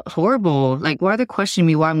 This is so horrible. Like, why are they questioning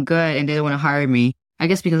me why I'm good and they don't want to hire me? I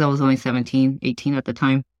guess because I was only 17, 18 at the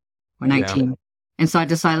time, or 19. Yeah. And so I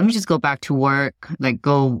decided, let me just go back to work, like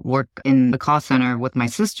go work in the call center with my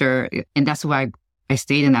sister. And that's why I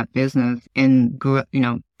stayed in that business and grew up,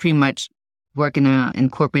 pretty much working in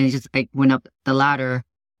corporate and just like went up the ladder.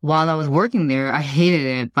 While I was working there, I hated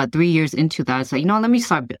it. But 3 years into that, I said, let me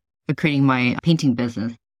start creating my painting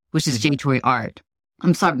business, which is J-Toy Art.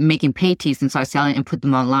 I'm started making paintings and start selling and put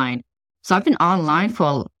them online. So I've been online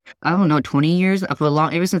for, 20 years,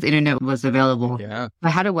 ever since the internet was available. Yeah. I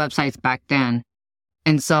had a website back then.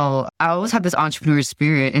 And so I always had this entrepreneur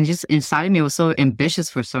spirit and just inside of me was so ambitious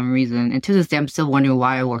for some reason. And to this day, I'm still wondering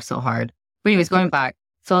why I work so hard. But anyways, going back.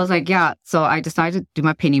 So I was like, yeah. So I decided to do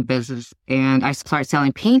my painting business and I started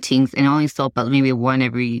selling paintings and I only sold about maybe one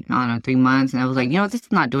every, 3 months. And I was like, this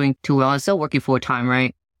is not doing too well. I'm still working full time,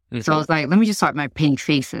 right? Mm-hmm. So I was like, let me just start my painting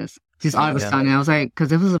faces. Just all of a sudden. I was like, because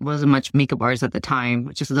there wasn't much makeup artists at the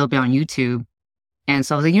time, just a little bit on YouTube. And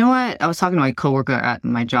so I was like, you know what? I was talking to my coworker at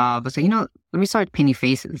my job. I was like, let me start painting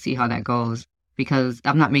faces and see how that goes because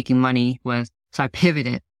I'm not making money so I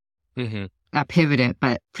pivoted. Mm-hmm. I pivoted,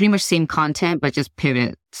 but pretty much same content, but just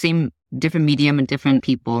pivoted. Same different medium and different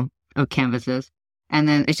people or canvases. And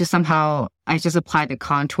then it's just somehow, I just applied the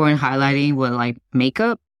contour and highlighting with like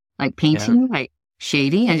makeup, like painting, like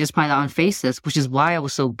shading, and just apply that on faces, which is why I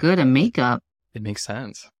was so good at makeup. It makes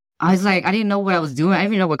sense. I was like, I didn't know what I was doing. I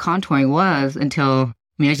didn't even know what contouring was until,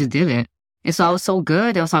 I just did it. And so I was so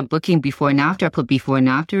good. I was on booking before and after. I put before and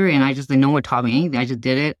after, and I just didn't know what taught me anything. I just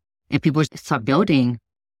did it. And people start building.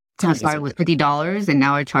 So I started with $50, and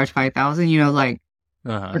now I charge $5,000,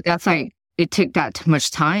 but that's like, it took that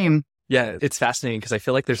much time. Yeah, it's fascinating because I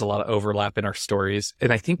feel like there's a lot of overlap in our stories.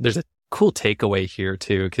 And I think there's a cool takeaway here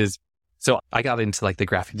too, so I got into like the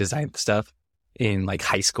graphic design stuff in like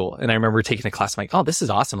high school. And I remember taking a class, I'm like, oh, this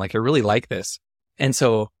is awesome. Like, I really like this. And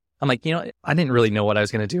so I'm like, I didn't really know what I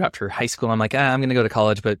was going to do after high school. I'm like, I'm going to go to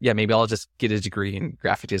college, but yeah, maybe I'll just get a degree in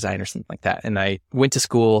graphic design or something like that. And I went to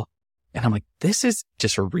school and I'm like, this is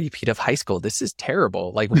just a repeat of high school. This is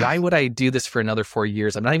terrible. Like, why would I do this for another 4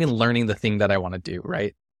 years? I'm not even learning the thing that I want to do.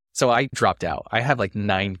 Right. So I dropped out. I have like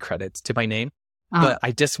 9 credits to my name, but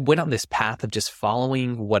I just went on this path of just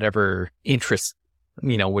following whatever interests,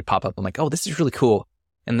 would pop up. I'm like, oh, this is really cool.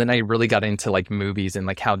 And then I really got into like movies and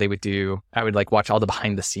like how they would I would like watch all the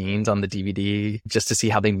behind the scenes on the DVD just to see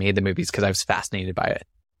how they made the movies because I was fascinated by it.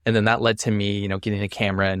 And then that led to me, getting a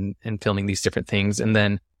camera and filming these different things. And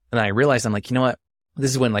then I realized I'm like, you know what?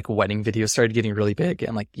 This is when like wedding videos started getting really big.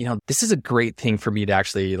 I'm like, this is a great thing for me to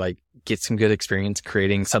actually like get some good experience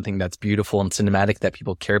creating something that's beautiful and cinematic that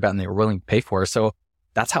people care about and they were willing to pay for. So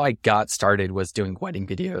that's how I got started, was doing wedding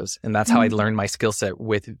videos. And that's how I learned my skill set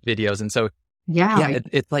with videos. And so,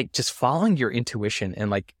 it's like just following your intuition and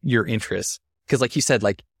like your interests. Cause like you said,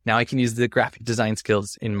 like now I can use the graphic design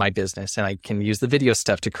skills in my business and I can use the video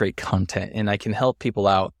stuff to create content and I can help people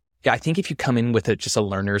out. Yeah, I think if you come in with just a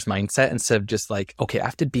learner's mindset instead of just like, okay, I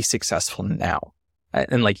have to be successful now.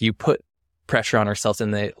 And like you put pressure on ourselves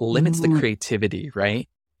and it limits the creativity, right?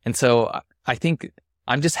 And so I think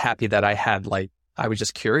I'm just happy that I was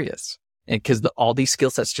just curious and because all these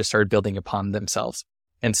skill sets just started building upon themselves.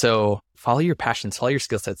 And so follow your passions, follow your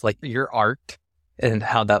skill sets, like your art and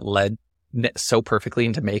how that led so perfectly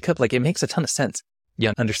into makeup. Like it makes a ton of sense.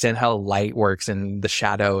 You understand how light works and the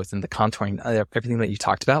shadows and the contouring, everything that you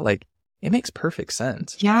talked about, like it makes perfect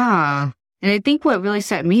sense. Yeah. And I think what really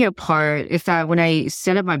set me apart is that when I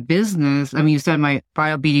set up my business, started my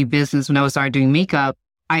bridal beauty business when I started doing makeup,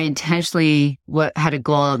 I intentionally had a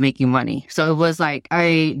goal of making money. So it was like,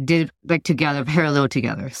 I did like together, parallel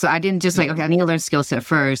together. So I didn't just like, okay, I need to learn skill set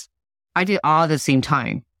first. I did all at the same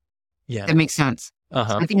time. Yeah. That makes sense.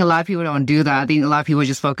 I think a lot of people don't do that. I think a lot of people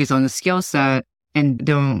just focus on the skill set and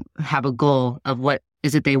don't have a goal of what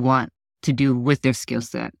is it they want to do with their skill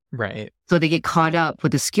set. Right. So they get caught up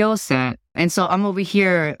with the skill set. And so I'm over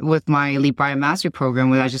here with my Elite Bridal Mastery program,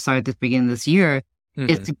 which I just started at the beginning of this year,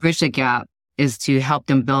 is to bridge the gap, is to help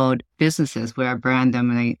them build businesses where I brand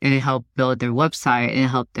them and help build their website and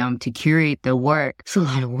help them to curate the work. It's a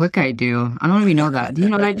lot of work I do. I don't even know that. Do you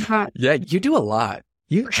know that I do that? Yeah, you do a lot.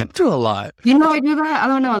 You do a lot. You know I do that? I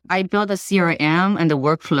don't know. I build a CRM and the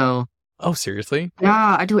workflow Oh, seriously?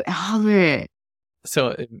 Yeah, I do all of it.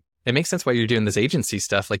 So it makes sense why you're doing this agency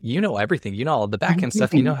stuff. Like, you know everything. You know all the back end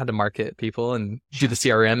stuff. You know how to market people and do the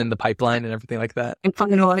CRM and the pipeline and everything like that. And I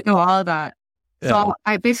know all of that. So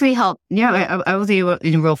I basically helped. Yeah, I was able to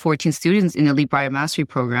enroll 14 students in the Elite Bride Mastery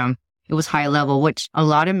program. It was high level, which a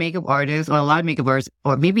lot of makeup artists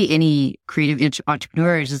or maybe any creative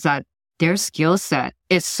entrepreneurs is that their skill set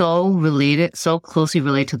is so closely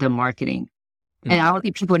related to their marketing. And I don't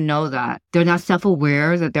think people know that. They're not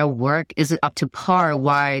self-aware that their work isn't up to par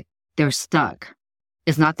why they're stuck.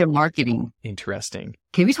 It's not their marketing. Interesting.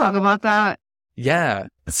 Can we talk about that? Yeah.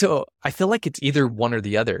 So I feel like it's either one or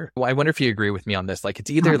the other. Well, I wonder if you agree with me on this. Like, it's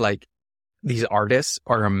either like these artists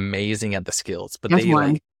are amazing at the skills, but That's they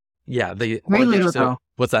one. they very little though.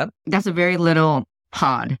 What's that? That's a very little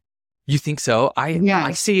pod. You think so?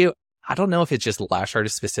 I see. I don't know if it's just lash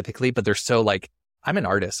artists specifically, but they're so like, I'm an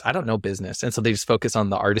artist. I don't know business. And so they just focus on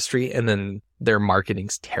the artistry and then their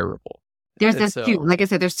marketing's terrible. There's two. Like I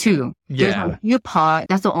said, there's two. Yeah. There's your pod.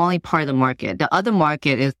 That's the only part of the market. The other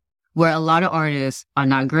market is where a lot of artists are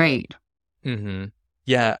not great. Mm-hmm.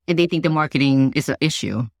 Yeah. And they think the marketing is an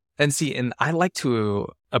issue. And I like to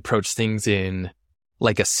approach things in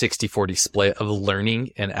like a 60-40 split of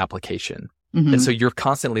learning and application. Mm-hmm. And so you're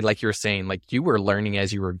constantly, like you were saying, like you were learning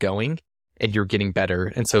as you were going and you're getting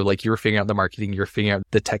better. And so like you were figuring out the marketing, you're figuring out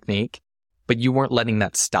the technique, but you weren't letting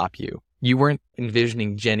that stop you. You weren't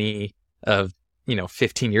envisioning Jenny of,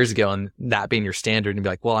 15 years ago and that being your standard and be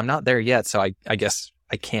like, well, I'm not there yet. So I guess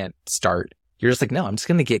I can't start. You're just like, no, I'm just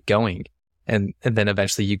going to get going. And then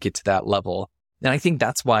eventually you get to that level. And I think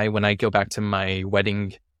that's why when I go back to my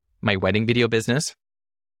wedding video business,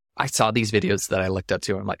 I saw these videos that I looked up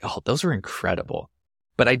to and I'm like, oh, those were incredible.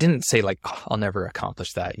 But I didn't say like, oh, I'll never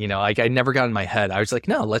accomplish that. I never got in my head. I was like,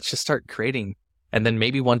 no, let's just start creating. And then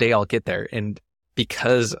maybe one day I'll get there. And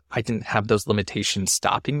because I didn't have those limitations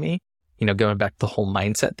stopping me, going back to the whole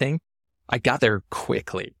mindset thing, I got there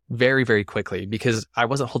quickly, very, very quickly, because I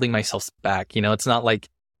wasn't holding myself back. It's not like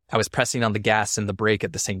I was pressing on the gas and the brake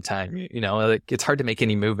at the same time. Like it's hard to make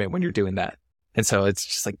any movement when you're doing that. And so it's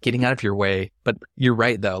just like getting out of your way. But you're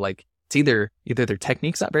right though. Like it's either their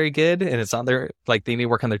technique's not very good and it's not like they need to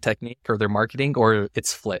work on their technique or their marketing, or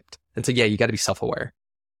it's flipped. And so, yeah, you got to be self-aware.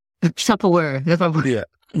 Self-aware. That's my word. Yeah.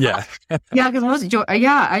 Yeah. Yeah. Because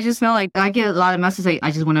I just feel like I get a lot of messages like,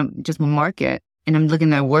 I just want to just market. And I'm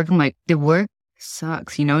looking at work. I'm like, the work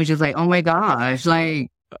sucks. It's just like, oh my gosh. Like,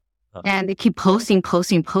 and they keep posting,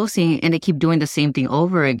 and they keep doing the same thing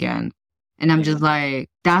over again. And I'm just like,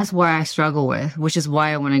 that's where I struggle with, which is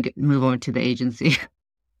why I want to move on to the agency.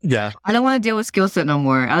 Yeah. I don't want to deal with skill set no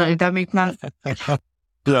more. If that makes sense.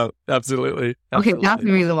 Yeah, absolutely. Okay, that's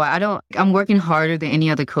the reason why I'm working harder than any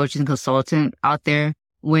other coach and consultant out there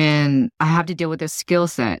when I have to deal with their skill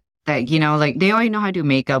set. That, like they already know how to do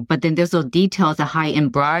makeup, but then there's those details that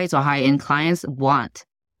high-end brides or high-end clients want.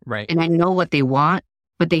 Right. And I know what they want,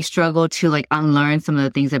 but they struggle to like unlearn some of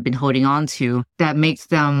the things they've been holding on to that makes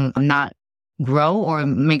them not grow or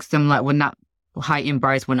makes them like what not high-end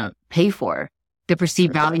brides want to pay for. The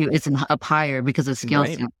perceived value isn't up higher because of skill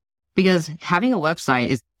set. Because having a website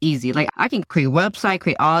is easy. Like I can create a website,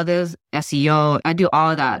 create all this SEO. I do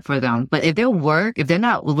all that for them. But if they're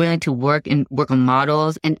not willing to work on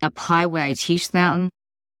models and apply what I teach them,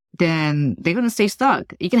 then they're going to stay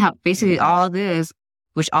stuck. You can have basically all this,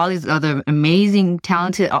 which all these other amazing,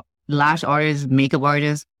 talented lash artists, makeup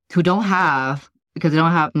artists who don't have, because they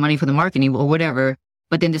don't have money for the marketing or whatever,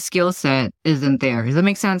 but then the skill set isn't there. Does that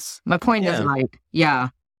make sense? My point is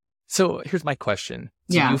So here's my question.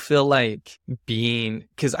 Do you feel like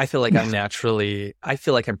because I feel like I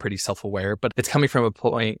feel like I'm pretty self-aware, but it's coming from a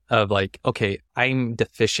point of like, okay, I'm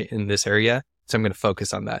deficient in this area, so I'm going to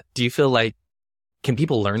focus on that. Do you feel like, can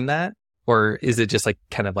people learn that? Or is it just like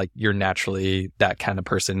kind of like you're naturally that kind of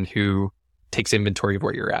person who takes inventory of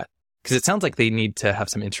where you're at? Because it sounds like they need to have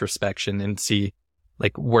some introspection and see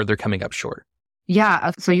like where they're coming up short.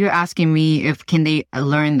 Yeah. So you're asking me can they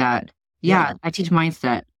learn that? Yeah. I teach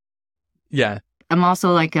mindset. Yeah. I'm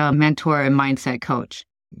also like a mentor and mindset coach.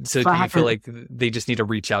 So do you feel like they just need to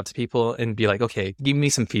reach out to people and be like, okay, give me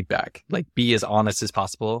some feedback, like be as honest as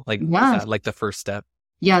possible? Like, is that like the first step?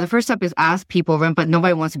 Yeah, the first step is ask people, but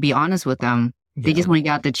nobody wants to be honest with them. They just want to get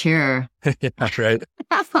out the chair. Yeah, that's right.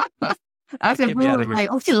 I said, like,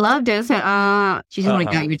 oh, she loved it. I said, she just want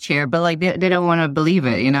to get out your chair. But like, they don't want to believe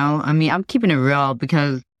it, I mean, I'm keeping it real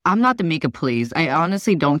because I'm not the makeup police. I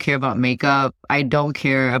honestly don't care about makeup. I don't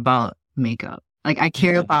care about makeup. Like I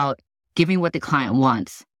care about giving what the client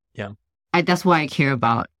wants. Yeah. That's what I care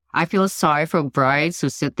about. I feel sorry for brides who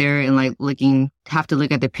sit there and like have to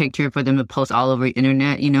look at the picture for them to post all over the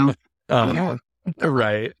internet,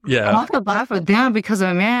 Right. I Yeah. also buy for them because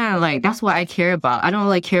man, like that's what I care about. I don't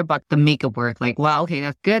really care about the makeup work. Like, wow, okay,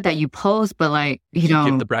 that's good that you post, but like,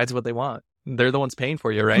 Give the brides what they want. They're the ones paying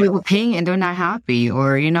for you, right? we're paying and they're not happy,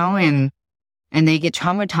 or and they get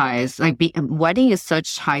traumatized. Like, wedding is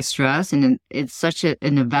such high stress, and it's such an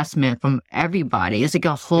investment from everybody. It's like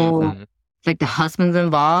a whole, Mhm. like the husband's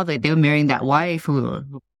involved. Like they're marrying that wife who,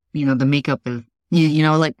 the makeup is.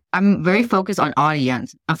 Like I'm very focused on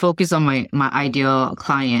audience. I'm focused on my ideal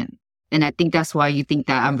client. And I think that's why you think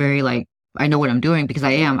that I'm very like, I know what I'm doing because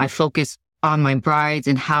I am. I focus on my brides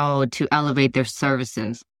and how to elevate their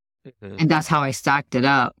services. Mhm. And that's how I stacked it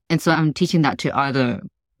up. And so I'm teaching that to other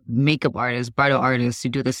makeup artists, bridal artists to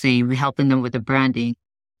do the same. We're helping them with the branding.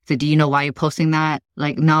 So do you know why you're posting that?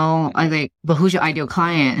 Like, no. I like, but who's your ideal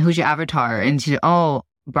client? Who's your avatar? And she's, oh,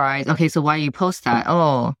 brides. Okay, so why you post that?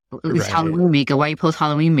 Oh, it's Right. Halloween makeup. Why you post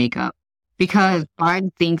Halloween makeup? Because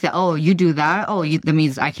brides think that, oh, you do that. Oh, that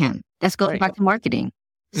means I can't. Let's go Right. back to marketing.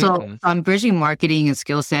 So Mhm. I'm bridging marketing and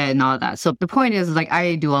skill set and all that. So the point is like,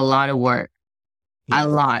 I do a lot of work, Yeah. a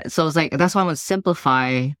lot. So it's like, that's why I'm going to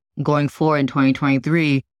simplify going forward in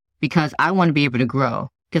 2023 because I want to be able to grow.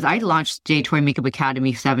 Because I launched J Tori Makeup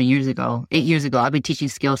Academy 8 years ago. I've been teaching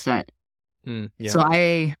skill set. Yeah. So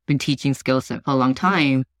I've been teaching skill set for a long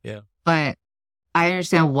time. Yeah. But I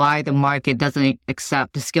understand why the market doesn't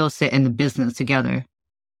accept the skill set and the business together.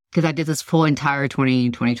 Because I did this full entire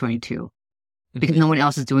 2022. Because no one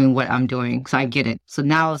else is doing what I'm doing. So I get it. So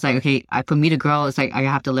now it's like, okay, for me to grow, it's like I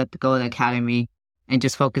have to let go of the academy and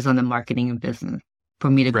just focus on the marketing and business for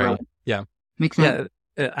me to grow. Right. Yeah. Makes sense?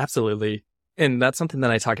 Yeah, absolutely. And that's something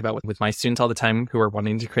that I talk about with my students all the time who are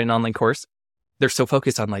wanting to create an online course. They're so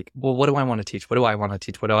focused on like, well, what do I want to teach? What do I want to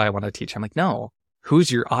teach? What do I want to teach? I'm like, no,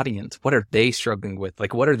 who's your audience? What are they struggling with?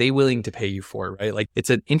 Like, what are they willing to pay you for? Right. Like it's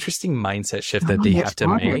an interesting mindset shift that they have to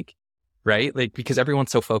make. Right. Like, because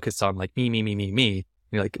everyone's so focused on like me. And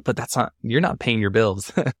you're like, but you're not paying your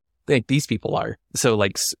bills. Like these people are. So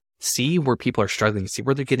like, see where people are struggling, see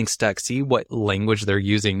where they're getting stuck, see what language they're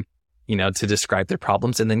using, to describe their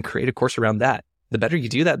problems, and then create a course around that. The better you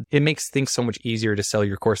do that, it makes things so much easier to sell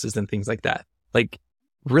your courses and things like that. Like,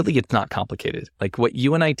 really, it's not complicated. Like what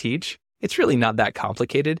you and I teach, it's really not that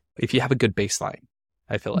complicated if you have a good baseline,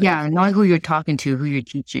 I feel like. Yeah, knowing who you're talking to, who you're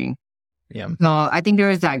teaching. Yeah. No, I think there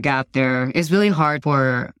is that gap there. It's really hard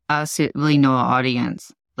for us to really know our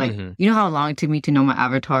audience. Like, you know how long it took me to know my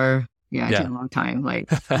avatar? Yeah, it took a long time.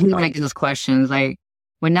 Like, when I get those questions, like,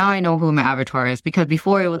 well, now I know who my avatar is, because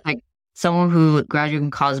before it was like someone who graduated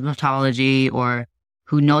from cosmetology or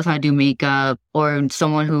who knows how to do makeup, or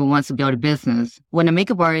someone who wants to build a business. When the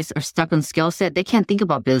makeup artists are stuck on skill set, they can't think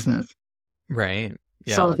about business. Right.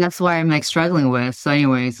 Yeah. So that's why I'm like struggling with. So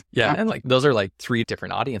anyways. Yeah. And like, those are like 3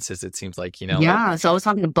 different audiences, it seems like, Yeah. Like, so I was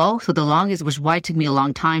talking to both for the longest, which is why it took me a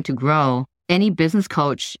long time to grow. Any business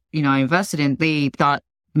coach, I invested in, they thought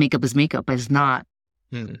makeup is makeup, but it's not.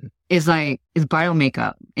 It's like, it's bridal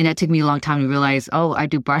makeup. And that took me a long time to realize, oh, I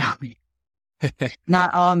do bridal makeup.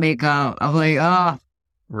 Not all makeup. I'm like, oh.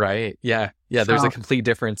 Right. Yeah. Yeah. There's a complete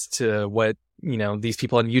difference to what, these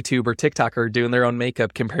people on YouTube or TikTok are doing their own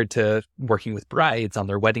makeup compared to working with brides on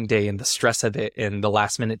their wedding day and the stress of it and the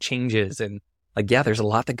last minute changes. And like, yeah, there's a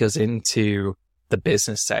lot that goes into the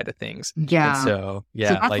business side of things. Yeah. And so, yeah.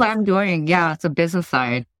 So that's what I'm doing. Yeah. It's the business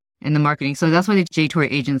side and the marketing. So that's why the J Tori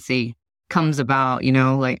agency comes about,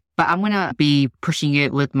 but I'm going to be pushing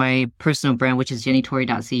it with my personal brand, which is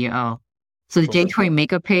jennytori.ceo. So the J Tori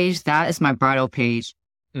makeup page, that is my bridal page.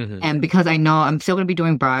 And because I know I'm still going to be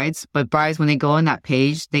doing brides, but brides, when they go on that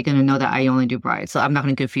page, they're going to know that I only do brides. So I'm not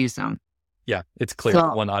going to confuse them. Yeah, it's clear.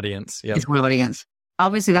 One audience. Yeah. It's one audience.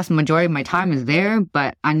 Obviously, that's the majority of my time is there,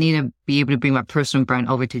 but I need to be able to bring my personal brand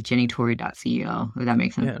over to jennytori.ceo, if that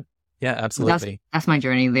makes sense. Yeah, yeah, absolutely. That's my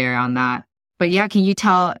journey there on that. But yeah, can you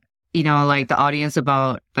tell, like the audience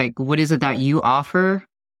about like, what is it that you offer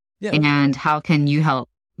and how can you help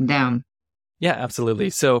them? Yeah,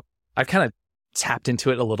 absolutely. So I've kind of tapped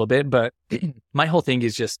into it a little bit, but my whole thing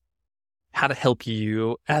is just how to help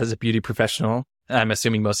you as a beauty professional. I'm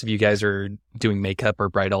assuming most of you guys are doing makeup or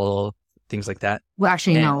bridal, things like that. Well,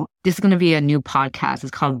 actually, no. This is going to be a new podcast.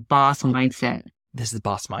 It's called Boss Mindset. This is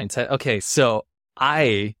Boss Mindset. Okay, so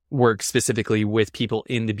I work specifically with people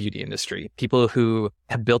in the beauty industry, people who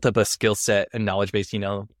have built up a skill set and knowledge base,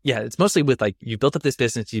 it's mostly with like, you've built up this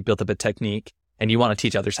business, you've built up a technique, and you want to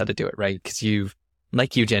teach others how to do it, right? Because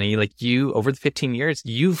like you, Jenny, over the 15 years,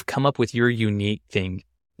 you've come up with your unique thing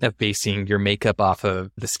of basing your makeup off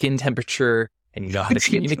of the skin temperature, and you know how to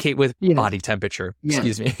communicate with body temperature.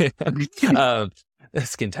 Excuse me.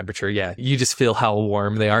 Skin temperature. Yeah. You just feel how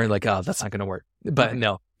warm they are. Like, oh, that's not going to work. But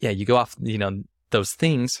no, you go off, those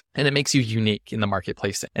things, and it makes you unique in the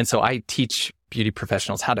marketplace. And so I teach beauty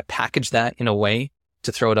professionals how to package that in a way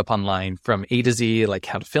to throw it up online from A to Z, like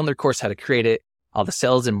how to film their course, how to create it, all the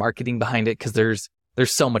sales and marketing behind it. Cause there's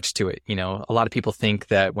so much to it. A lot of people think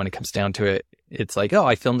that when it comes down to it, it's like, oh,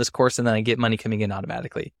 I filmed this course and then I get money coming in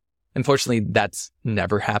automatically. Unfortunately, that's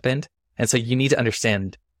never happened. And so you need to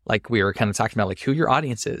understand, like we were kind of talking about, like who your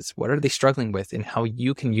audience is, what are they struggling with, and how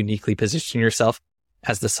you can uniquely position yourself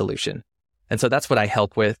as the solution. And so that's what I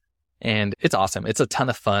help with. And it's awesome. It's a ton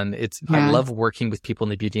of fun. I love working with people in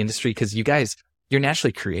the beauty industry because you guys, you're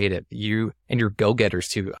naturally creative. You and you're go-getters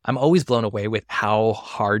too. I'm always blown away with how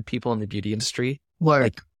hard people in the beauty industry work.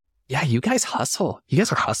 Like, yeah, you guys hustle. You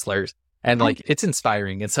guys are hustlers. And like, it's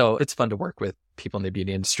inspiring. And so it's fun to work with people in the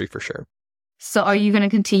beauty industry for sure. So are you going to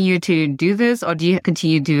continue to do this, or do you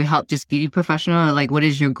continue to help just beauty professional? Like, what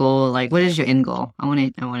is your goal? Like, what is your end goal? I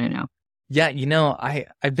want to know. Yeah.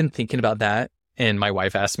 I've been thinking about that. And my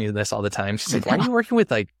wife asks me this all the time. She's like, why are you working with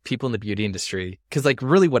like people in the beauty industry? Because like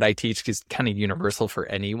really what I teach is kind of universal for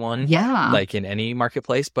anyone. Yeah. Like in any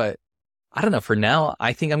marketplace. But I don't know. For now,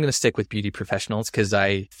 I think I'm going to stick with beauty professionals because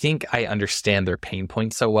I think I understand their pain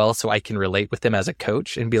points so well. So I can relate with them as a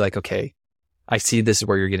coach and be like, okay, I see this is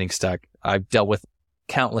where you're getting stuck. I've dealt with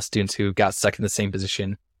countless students who got stuck in the same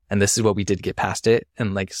position. And this is what we did to get past it.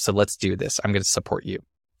 And like, so let's do this. I'm going to support you.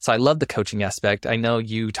 So I love the coaching aspect. I know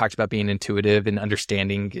you talked about being intuitive and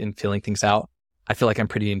understanding and feeling things out. I feel like I'm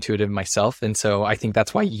pretty intuitive myself. And so I think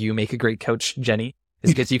that's why you make a great coach, Jenny,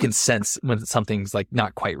 is because you can sense when something's like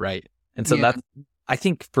not quite right. And so I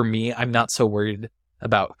think for me, I'm not so worried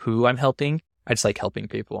about who I'm helping. I just like helping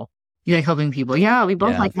people. You like helping people. Yeah, we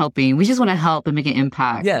both like helping. We just want to help and make an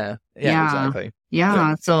impact. Yeah, exactly.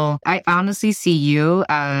 Yeah. So I honestly see you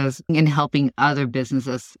as in helping other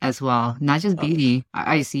businesses as well, not just beauty.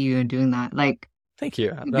 I see you doing that. Like, thank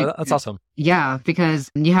you. That's awesome. Yeah, because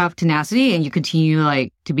you have tenacity and you continue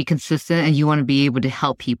like to be consistent and you want to be able to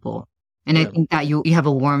help people. And I think that you have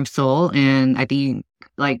a warm soul, and I think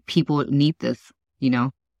like people need this,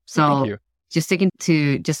 So thank you. Just sticking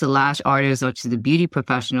to just the lash artists or to the beauty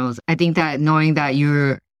professionals, I think that knowing that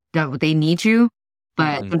that they need you,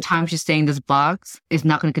 but sometimes just staying in this box is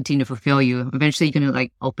not going to continue to fulfill you. Eventually, you're going to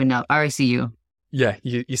like open up. I already see you. Yeah,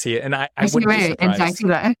 you see it, and I wouldn't be surprised. And I see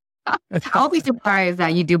that. I'll be surprised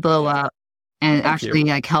that you do blow up and actually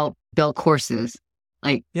like help build courses.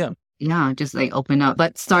 Like, just like open up.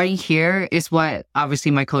 But starting here is what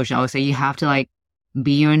obviously my coach always say. You have to like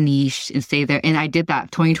be your niche and stay there. And I did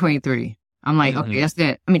that 2023. I'm like, okay, that's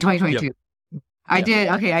it. I mean, 2022. Yep. I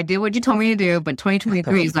did what you told me to do, but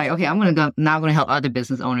 2023 is like, okay, I'm going to help other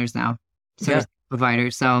business owners now, service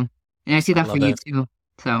providers. So, and I see that for you too.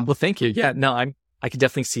 So, well, thank you. Yeah, no, I could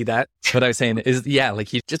definitely see that. What I was saying is,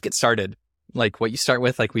 like you just get started. Like what you start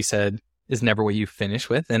with, like we said, is never what you finish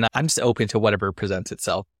with. And I'm just open to whatever presents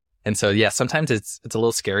itself. And so, sometimes it's a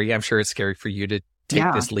little scary. I'm sure it's scary for you to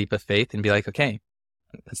take this leap of faith and be like, okay,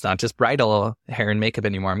 it's not just bridal hair and makeup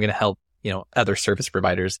anymore. I'm going to help, other service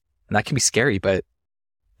providers. And that can be scary, but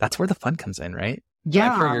that's where the fun comes in, right?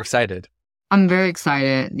 Yeah. I'm sure you're excited. I'm very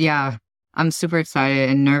excited. Yeah. I'm super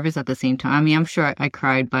excited and nervous at the same time. I mean, I'm sure I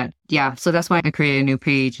cried, but yeah. So that's why I created a new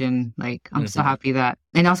page, and like, I'm so happy that,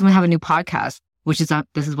 and also we have a new podcast, which is,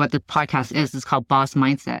 this is what the podcast is. It's called Boss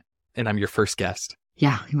Mindset. And I'm your first guest.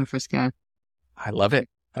 Yeah. You're my first guest. I love it.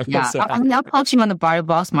 I'll post you on the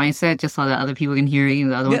Boss Mindset just so that other people can hear you.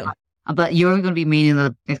 The other one. But you're going to be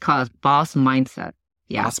meeting it's called Boss Mindset.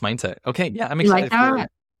 Yeah. Boss Mindset. Okay. Yeah. I'm excited for it.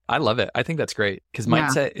 I love it. I think that's great because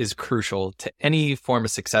mindset is crucial to any form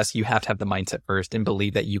of success. You have to have the mindset first and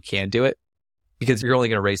believe that you can do it, because you're only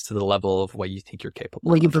going to raise to the level of what you think you're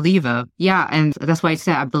capable of. You believe of. Yeah. And that's why I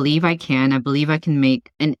said, I believe I can. I believe I can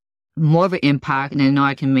make more of an impact, and I know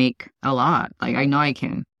I can make a lot. Like, I know I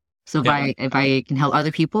can. So if I can help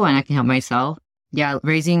other people and I can help myself,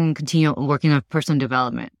 continue working on personal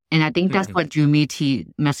development. And I think that's what drew me to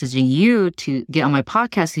messaging you to get on my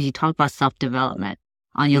podcast, because you talk about self-development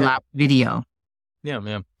on your last video. Yeah,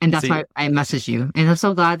 man. And that's why I messaged you. And I'm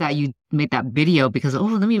so glad that you made that video, because,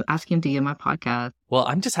 let me ask him to get my podcast. Well,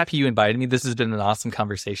 I'm just happy you invited me. This has been an awesome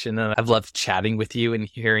conversation. And I've loved chatting with you and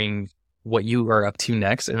hearing what you are up to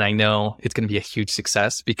next. And I know it's going to be a huge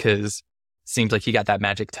success, because it seems like you got that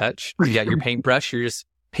magic touch. You got your paintbrush. You're just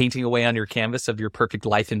painting away on your canvas of your perfect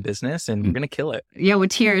life and business, and you're going to kill it. Yeah,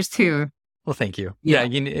 with tears too. Well, thank you. Yeah.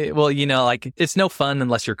 Like, it's no fun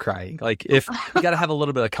unless you're crying. Like, if you got to have a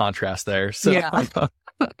little bit of contrast there. So,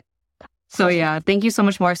 So thank you so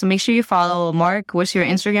much, Mark. So make sure you follow Mark. What's your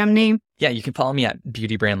Instagram name? Yeah, you can follow me at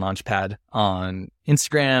Beauty Brand Launchpad on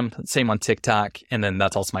Instagram, same on TikTok. And then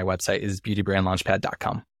that's also my website is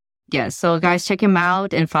beautybrandlaunchpad.com. Yes. So guys, check him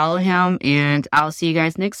out and follow him. And I'll see you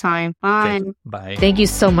guys next time. Bye. Okay, bye. Thank you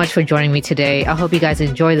so much for joining me today. I hope you guys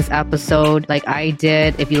enjoyed this episode like I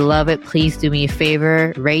did. If you love it, please do me a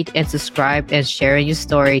favor, rate and subscribe and share your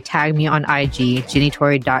story. Tag me on IG,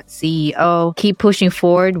 jennytori.ceo. Keep pushing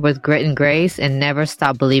forward with grit and grace and never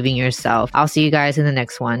stop believing in yourself. I'll see you guys in the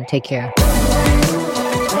next one. Take care.